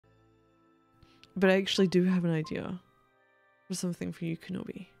But I actually do have an idea for something for you,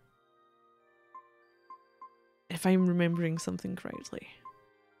 Kenobi. If I'm remembering something correctly.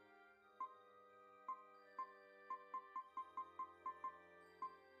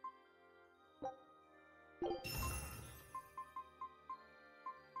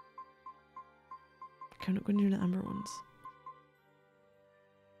 I'm not going near the amber ones.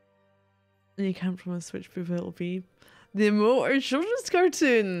 And you can't promise which movie it'll be. The emote or children's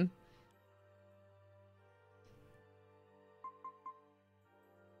cartoon!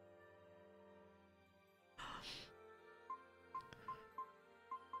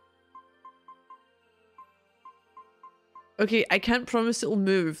 Okay, I can't promise it'll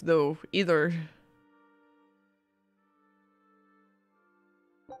move though, either.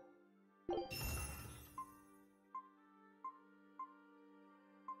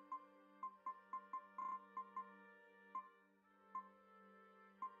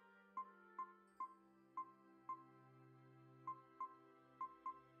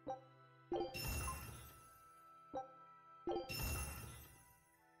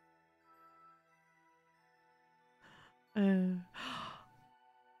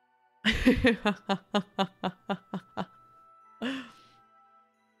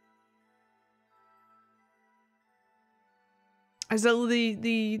 Is that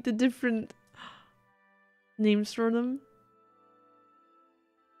the different names for them?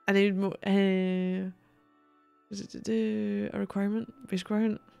 I need more. Is it a requirement? Base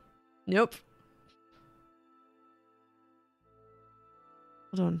requirement? Nope.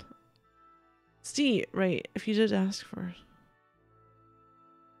 Hold on. See, right? If you did ask for it,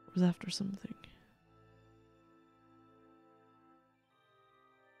 it was after something.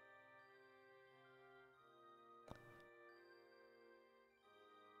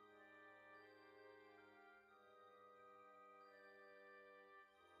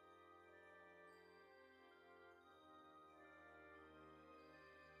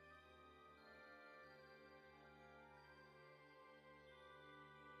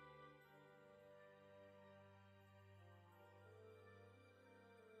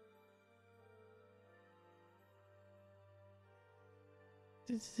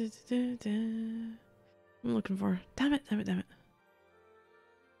 I'm looking for. Damn it, damn it, damn it.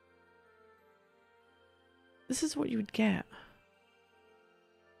 This is what you would get.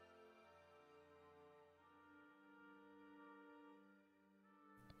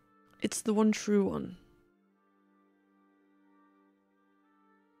 It's the one true one.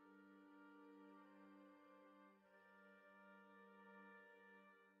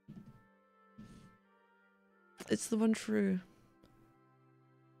 It's the one true.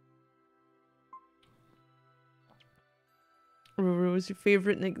 Roro is your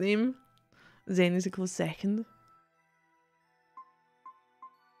favourite nickname. Zen is a close second.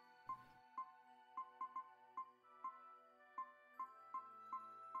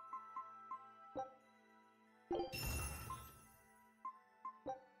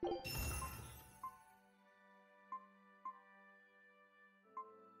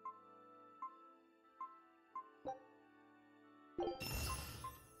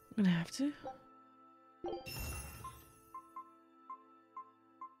 I'm gonna have to.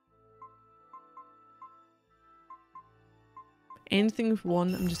 Anything with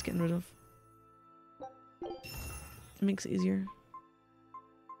one, I'm just getting rid of. It makes it easier.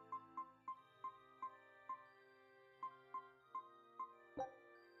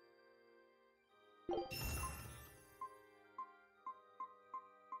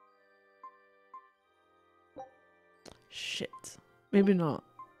 Shit. Maybe not.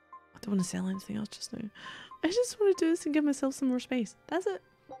 I don't want to sell anything else just now. I just want to do this and give myself some more space. That's it.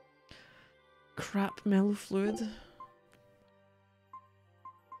 Crap, mellow fluid.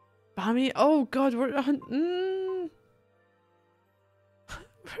 Bammy. Oh god, we're at we're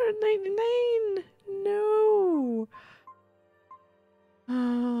at 99. No.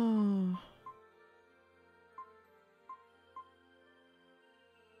 Oh.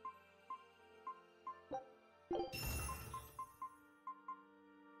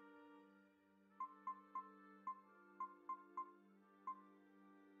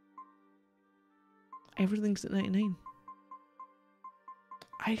 Everything's at 99.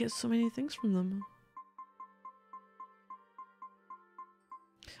 I get so many things from them.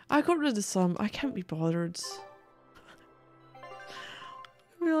 I got rid of some. I can't be bothered.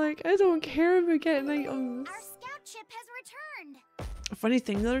 We're like, I don't care about getting items. Our scout ship has returned. A funny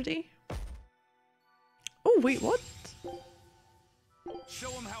thing the other day. Oh wait, what?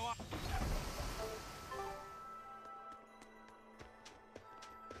 Show 'em how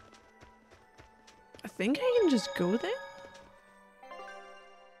I think I can just go there.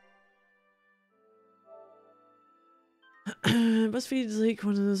 BuzzFeed's like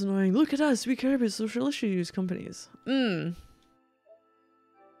one of those annoying, look at us, we care about social issues companies.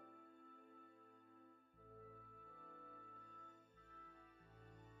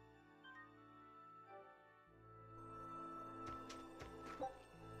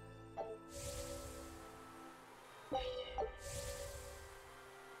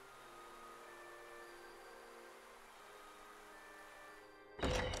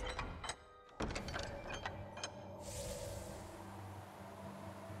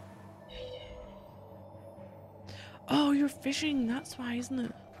 Oh, you're fishing, that's why, isn't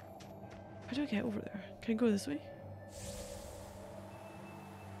it? How do I get over there? Can I go this way?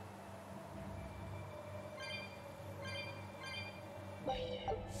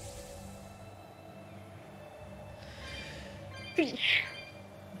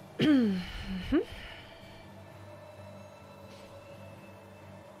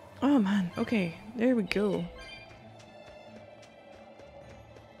 Oh man, okay, there we go.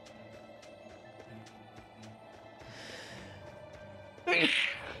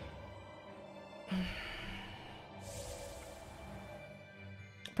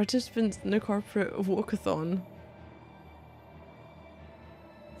 Participants in the corporate walkathon.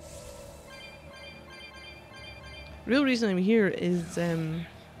 Real reason I'm here is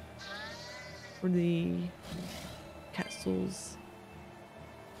for the cat souls.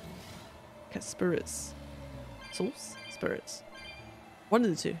 Cat spirits. Souls? Spirits. One of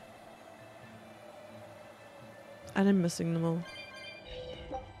the two. And I'm missing them all.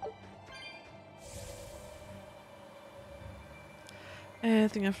 I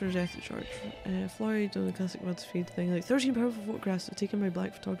think after death you charge. Floyd on the classic BuzzFeed thing, like 13 powerful photographs taken by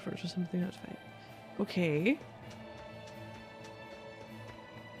black photographers or something, that's fine. Okay.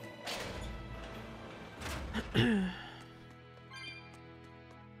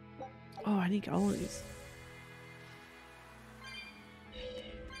 Oh, I need all of these.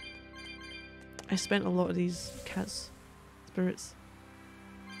 I spent a lot of these cats, spirits,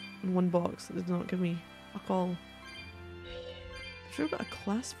 in one box that did not give me fuck all. I've sure got a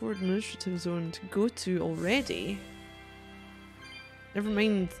class 4 administrative zone to go to already. Never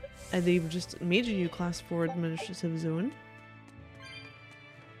mind, they've just made a new class 4 administrative zone.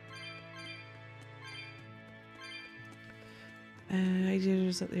 Idea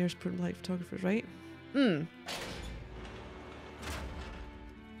is that they are supporting black photographers, right? I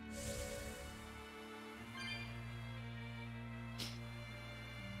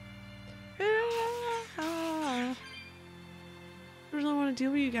don't want to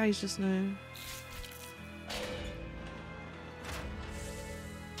deal with you guys just now. Am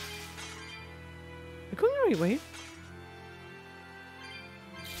I going the right way?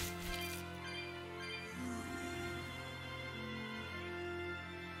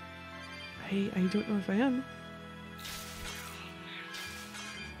 I don't know if I am.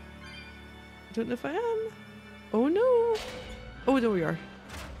 I don't know if I am. Oh no! Oh, there we are.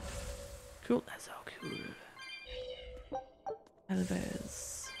 Cool, that's all cool.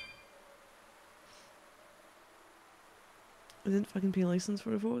 Elvis. I didn't fucking pay a license for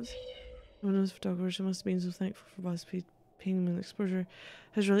the photos. One of those photographers who must have been so thankful for BuzzFeed paying them an exposure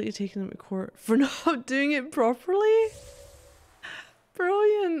has really taken them to court for not doing it properly.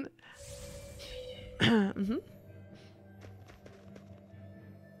 Brilliant.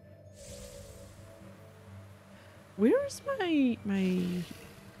 Where's my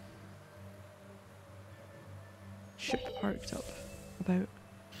ship parked up? About?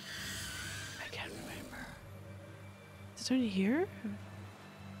 I can't remember. Is it down here?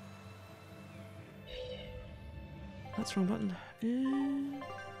 That's the wrong button.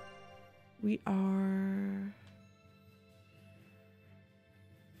 We are.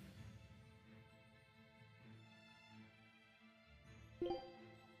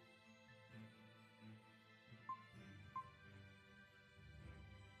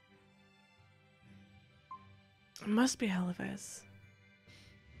 It must be Halifax.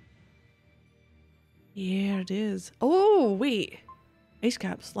 Yeah, it is. Oh, wait. Ice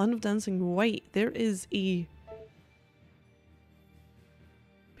Caps, Land of Dancing White. There is a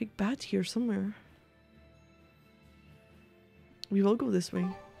big bat here somewhere. We will go this way.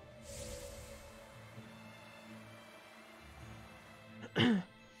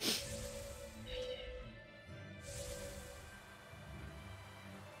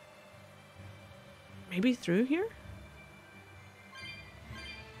 Maybe through here?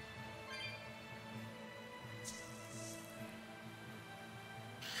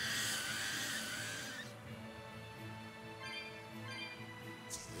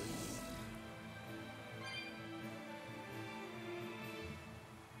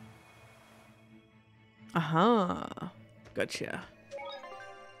 Aha. Gotcha.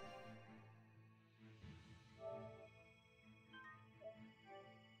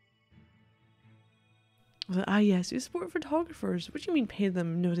 Ah yes, you support photographers. What do you mean pay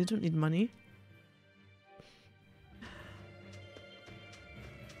them? No, they don't need money.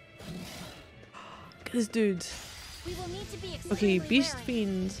 Look at this dude. We will need to be Okay, extremely beast wary.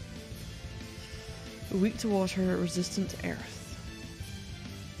 fiend. Weak to water, resistant to earth.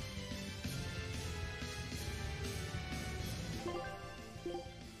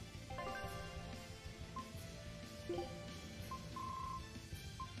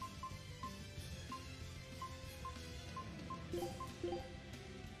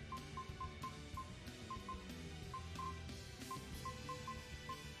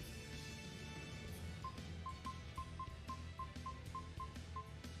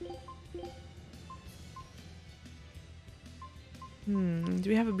 Do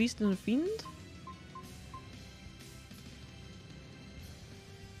we have a beast and a fiend?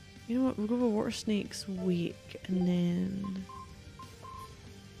 You know what, we'll go with water snake's wake and then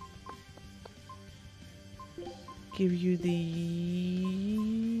give you the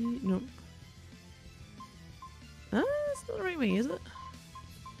nope. Ah, that's not the right way, is it?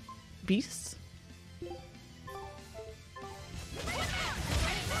 Beasts?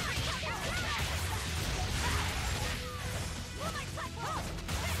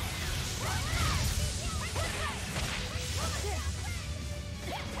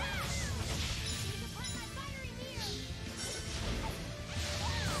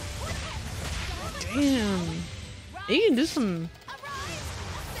 Damn. You can do some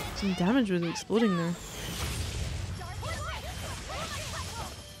damage with exploding there.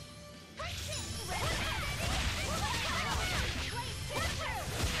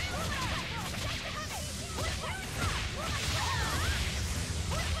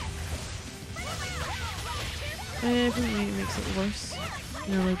 I think it makes it worse.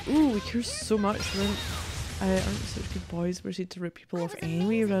 And they're like, ooh, we care so much, then aren't such good boys. Proceed to rip people off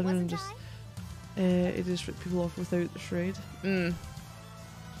anyway, rather than just it just rip people off without the shred.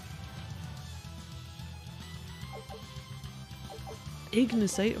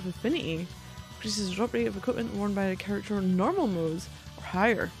 Ignite of Affinity increases the drop rate of equipment worn by a character on normal modes or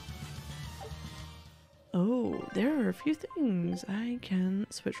higher. Oh, there are a few things I can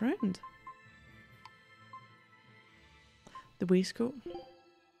switch around. The waistcoat.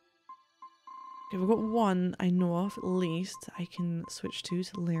 Okay, we've got one I know of at least I can switch to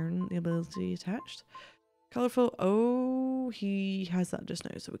learn the ability attached. Colourful. Oh, he has that just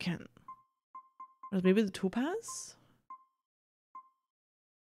now, so we can't. Or maybe the topaz?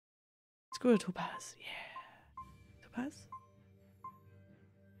 Let's go to topaz. Yeah. Topaz?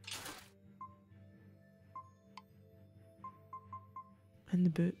 And the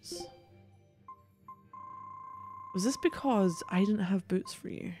boots. Was this because I didn't have boots for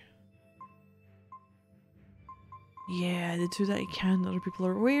you? Yeah, the two that I can, other people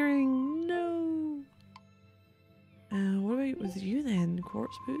are wearing. No. What about with you then?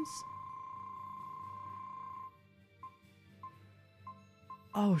 Quartz boots?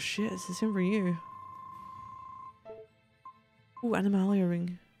 Oh shit, it's the same for you. Oh, Animalia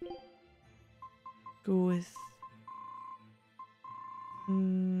ring. Go with...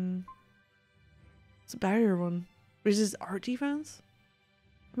 it's a barrier one. Raises art defense?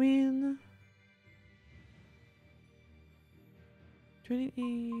 I mean... 20...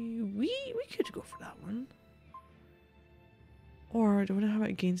 We could go for that one. Or do I want to have it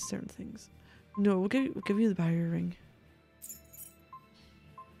against certain things? No, we'll give you the barrier ring.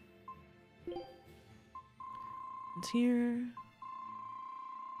 It's here.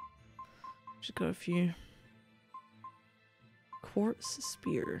 Just got a few. Quartz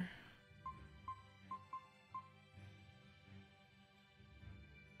spear.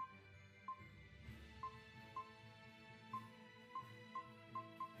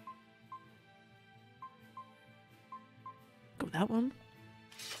 Go with that one.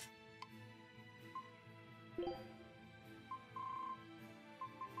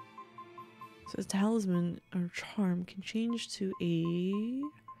 So his talisman or charm can change to a...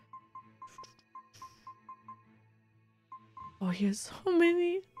 Oh, he has so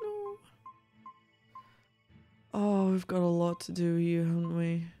many. No. Oh, we've got a lot to do here, haven't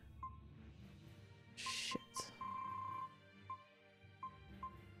we? Shit.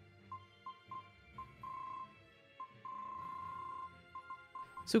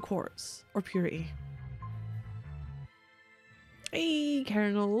 So quartz or purity. Hey,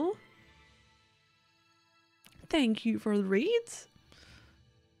 Colonel. Thank you for the read.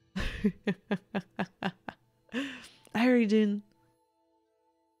 How are you doing?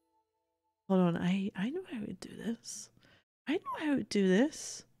 Hold on, I know how to do this. I know how to do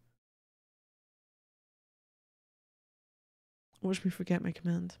this. Watch me forget my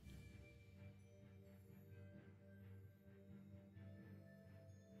command.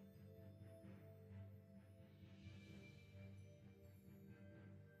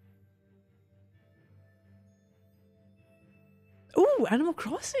 Oh, Animal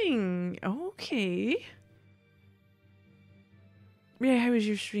Crossing. Okay. Yeah, how was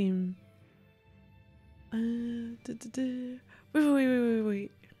your stream? Wait.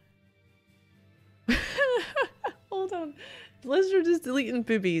 Hold on. Blizzard is deleting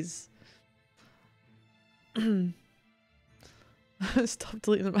boobies. Stop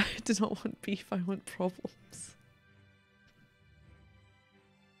deleting them. I do not want beef. I want problems.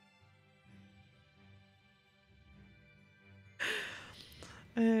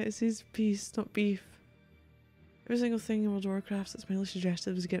 It says peace, not beef. Every single thing in World of Warcraft that's mildly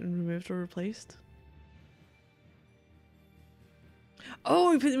suggested was getting removed or replaced.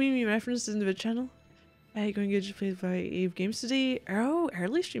 Oh, we put the meme references in the vid channel. Going good to play by Eve Games today. Oh,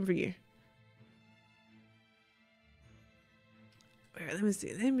 early stream for you. Wait, let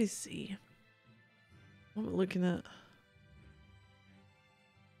me see. What am I looking at?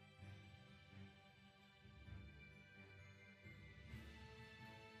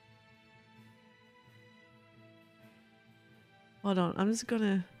 Hold on, I'm just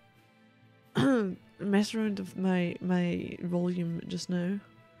gonna mess around with my volume just now.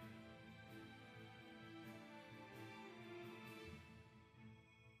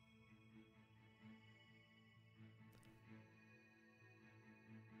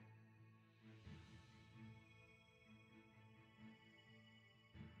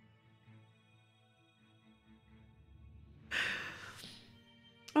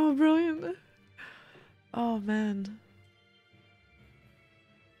 Oh, brilliant. Oh, man.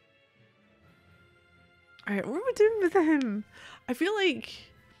 Alright, what are we doing with him? I feel like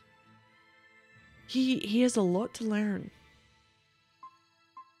he has a lot to learn.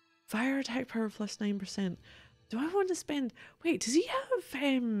 Fire attack power plus 9%. Do I want to spend... Wait, does he have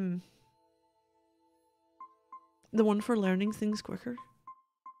the one for learning things quicker?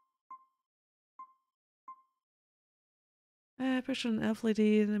 Picture an elf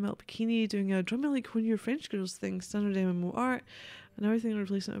lady in a milk bikini doing a drum like when your French girls thing, standard MMO art, and everything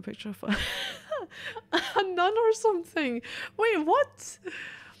replacing a picture of a nun or something. Wait, what?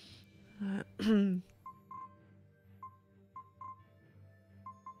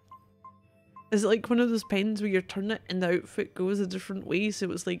 Is it like one of those pens where you turn it and the outfit goes a different way?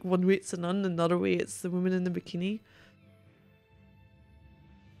 So it's like one way it's a nun and the other way it's the woman in the bikini.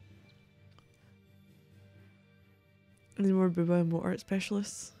 Any more booba and art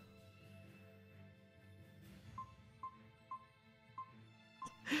specialists?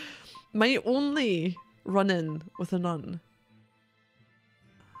 My only run-in with a nun.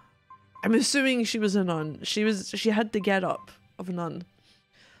 I'm assuming she was a nun. She had the get-up of a nun.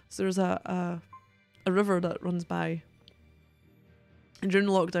 So there's a river that runs by. And during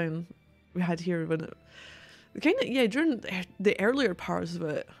the lockdown we had here when it during the earlier parts of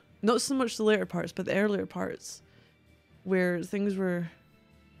it, not so much the later parts, but the earlier parts where things were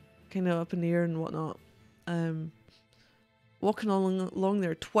kind of up in the air and whatnot. Walking along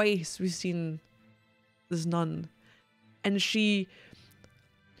there twice, we've seen this nun, and she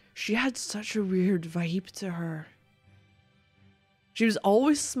had such a weird vibe to her. She was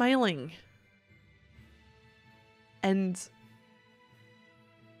always smiling, and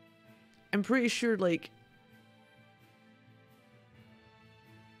I'm pretty sure like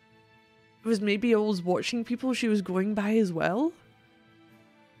it was maybe always watching people she was going by as well.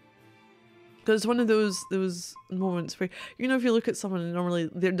 Because it's one of those moments where, you know, if you look at someone and normally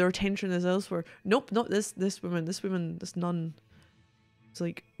their attention is elsewhere. Nope, not this woman, this nun. It's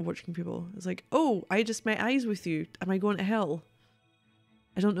like watching people. It's like, oh, I just met eyes with you. Am I going to hell?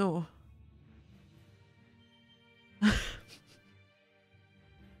 I don't know.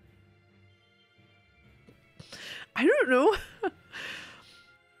 I don't know.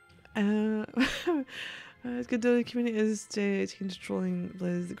 It's good though the community is taking controlling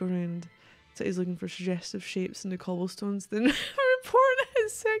Blizz go around. So he's looking for suggestive shapes in the cobblestones, then report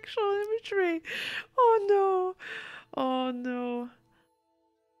his sexual imagery. Oh no. Oh no.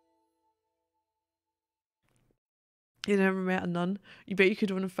 You never met a nun? You bet you could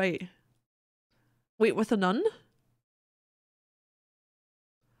win a fight. Wait, with a nun?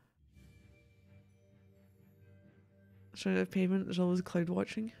 Trying to have payment, there's always cloud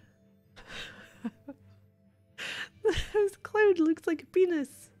watching. This cloud looks like a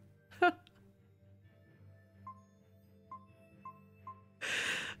penis.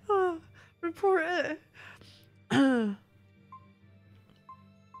 Oh, report it.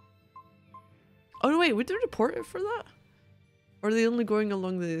 wait, would they report it for that? Or are they only going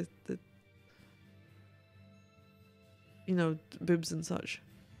along the you know, boobs and such?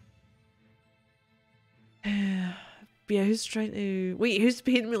 But yeah, who's trying to... Wait, who's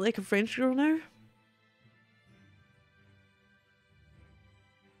painting me like a French girl now?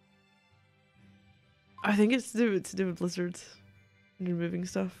 I think it's to do with Blizzard and removing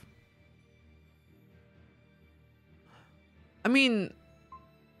stuff. I mean,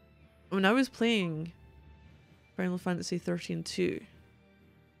 when I was playing Final Fantasy 13-2,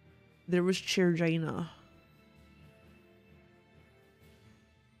 there was Chirgina.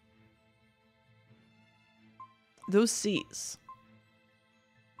 Those seats.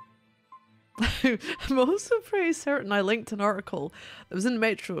 I'm also pretty certain I linked an article that was in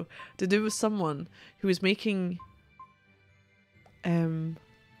Metro to do with someone who was making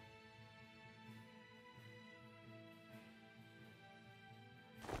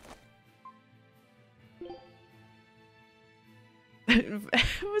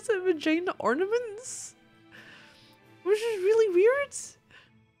was it vagina ornaments? Which is really weird.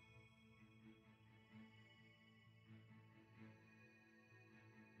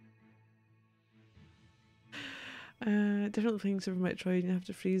 Different things from Metroid. You have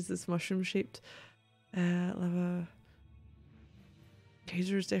to freeze this mushroom shaped lava.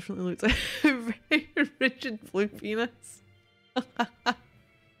 Kaiser's definitely looks like a very rigid blue penis.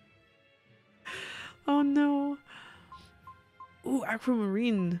 Oh no. Ooh,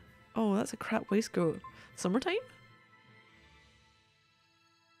 aquamarine. Oh, that's a crap waistcoat. Summertime?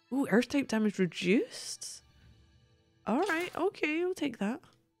 Ooh, earth type damage reduced? Alright, okay, we'll take that.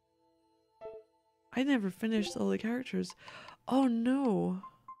 I never finished all the characters. Oh no.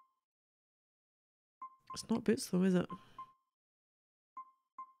 It's not boots though, is it?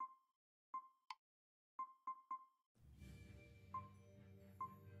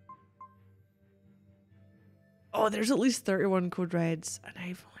 Oh, there's at least 31 code reds, and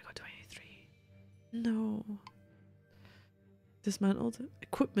I've only got 23. No. Dismantled?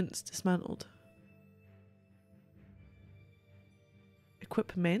 Equipment's dismantled.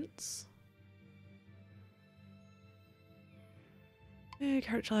 Equipments?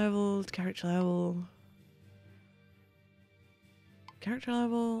 Character level, character level. Character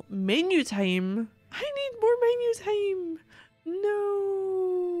level. Menu time! I need more menu time!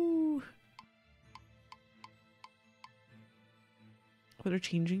 No! What are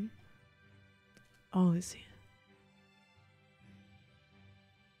changing? Oh, let's see.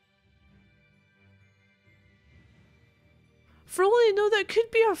 For all I know, that could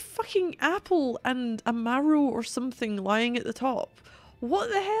be a fucking apple and a marrow or something lying at the top.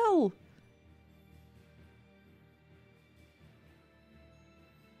 What the hell?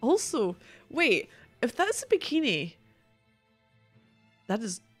 Also, wait, if that's a bikini, that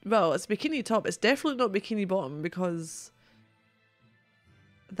is, well, it's bikini top. It's definitely not bikini bottom because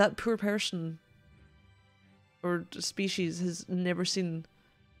that poor person or species has never seen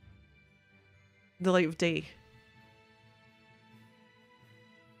the light of day.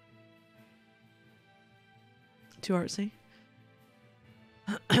 Too artsy.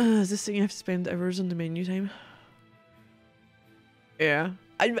 Is this thing you have to spend hours on the menu time? Yeah.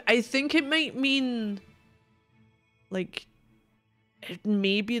 I think it might mean like it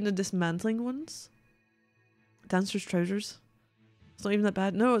may be in the dismantling ones. Dancer's trousers. It's not even that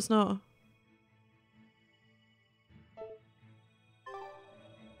bad. No, it's not.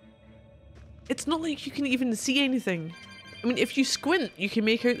 It's not like you can even see anything. I mean, if you squint, you can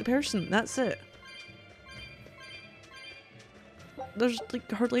make out the person. That's it. There's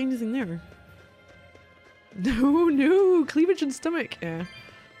like hardly anything there. No, no, cleavage and stomach. Yeah.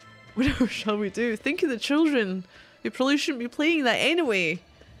 Whatever shall we do? Think of the children. We probably shouldn't be playing that anyway.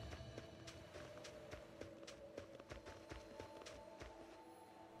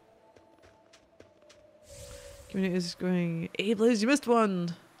 Community is going, hey Blaze, you missed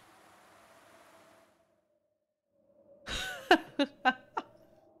one. That's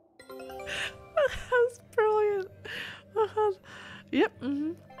brilliant. Yep.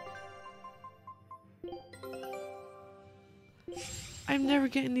 I'm never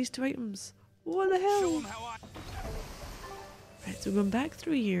getting these two items. What the hell? Right, so going back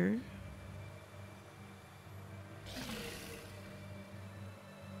through here.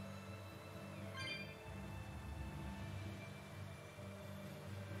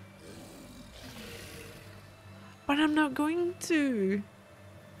 But I'm not going to.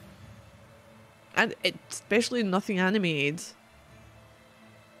 And it's especially nothing animated.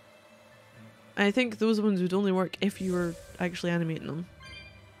 I think those ones would only work if you were actually animating them.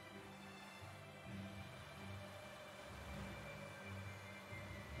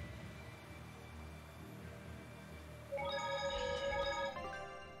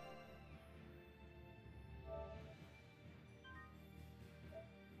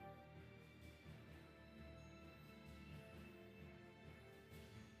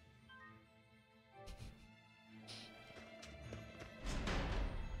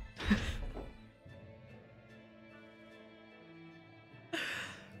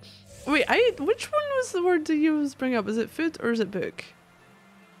 Wait, which one was the word that you was bring up? Is it food or is it book?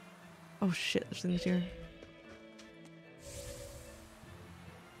 Oh shit, there's things here.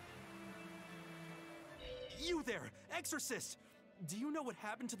 You there, exorcist! Do you know what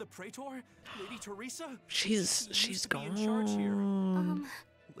happened to the praetor, Lady Teresa? She's used to be in charge here. gone.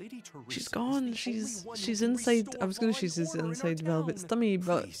 Lady Teresa She's is gone. the She's only one who she's can inside. restore I was gonna law and she's order in our inside Velvet's town. tummy,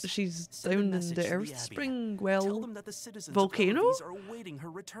 but Please, she's send a down in message the to Earth Abbey. Spring Tell well them that the citizens volcano. of Hellbees are awaiting her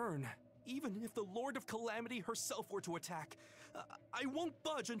return. Even if the Lord of Calamity herself were to attack, I won't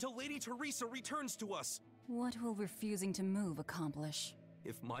budge until Lady Teresa returns to us. What will refusing to move accomplish?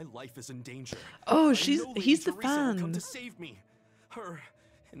 If my life is in danger, Oh, I she's know Lady he's the Teresa will come fan. to save me. Her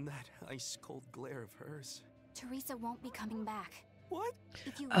and that ice-cold glare of hers. Teresa won't be coming back. What?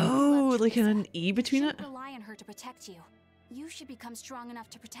 If you Oh, love like Teresa, an E between you it. shouldn't rely on her to protect you. You should become strong enough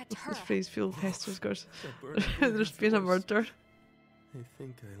to protect her. This phrase fuel pesters goes. That burning There's been a influence. murder. I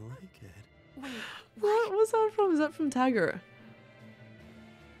think I like it. Wait, What was that from? Is that from Taggart?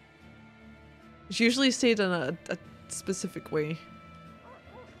 It's usually said in a specific way.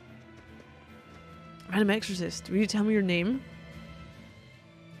 I'm exorcist. Will you tell me your name?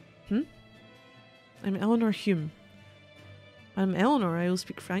 I'm Eleanor Hume. I'm Eleanor, I will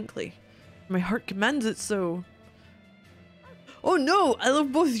speak frankly. My heart commands it so. Oh no! I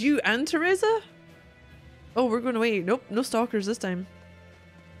love both you and Teresa? Oh, we're going away. Nope, no stalkers this time.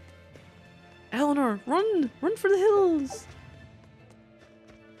 Eleanor, run! Run for the hills!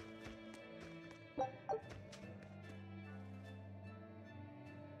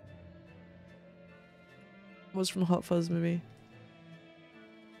 Was from Hot Fuzz movie.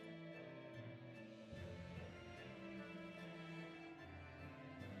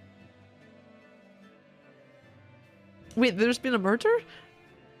 Wait, there's been a murder?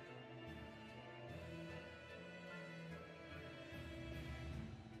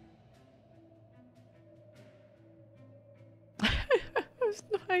 I have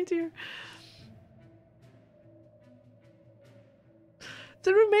no idea.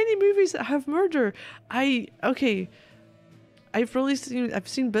 There are many movies that have murder. Okay. I've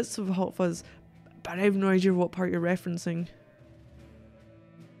seen bits of Hot Fuzz, but I have no idea what part you're referencing.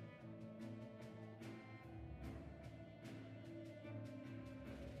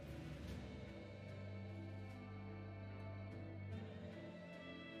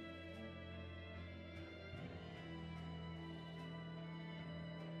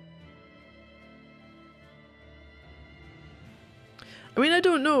 I mean, I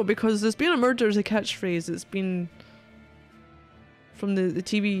don't know, because there's been a murder as a catchphrase. It's been from the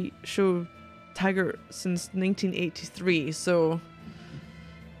TV show Taggart since 1983, so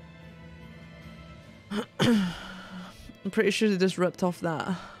I'm pretty sure they just ripped off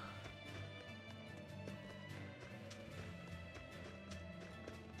that.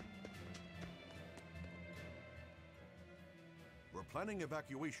 We're planning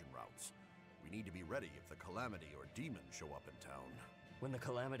evacuation routes. We need to be ready if the Calamity or demons show up in town. When the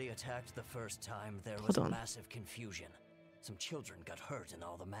Calamity attacked the first time, there Hold was on. massive confusion. Some children got hurt in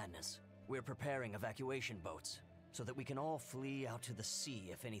all the madness. We're preparing evacuation boats so that we can all flee out to the sea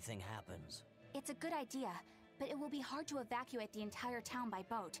if anything happens. It's a good idea, but it will be hard to evacuate the entire town by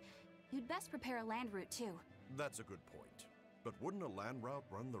boat. You'd best prepare a land route too. That's a good point. But wouldn't a land route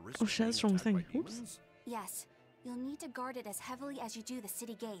run the risk Oh of shit, that's the being wrong attacked by thing. Oops. demons? Yes, you'll need to guard it as heavily as you do the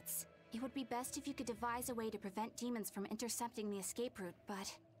city gates. It would be best if you could devise a way to prevent demons from intercepting the escape route,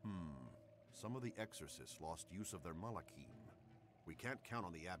 but... Some of the exorcists lost use of their malachim. We can't count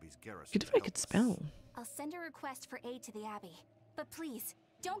on the Abbey's garrison. Good to if I help could us. spell. I'll send a request for aid to the Abbey. But please,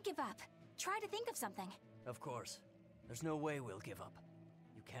 don't give up. Try to think of something. Of course. There's no way we'll give up.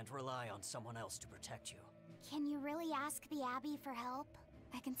 You can't rely on someone else to protect you. Can you really ask the Abbey for help?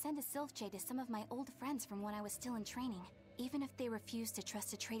 I can send a Sylph-Jade to some of my old friends from when I was still in training. Even if they refuse to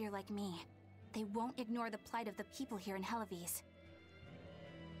trust a traitor like me, they won't ignore the plight of the people here in Hellbees.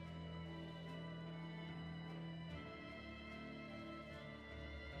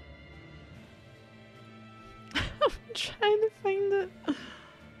 I'm trying to find it.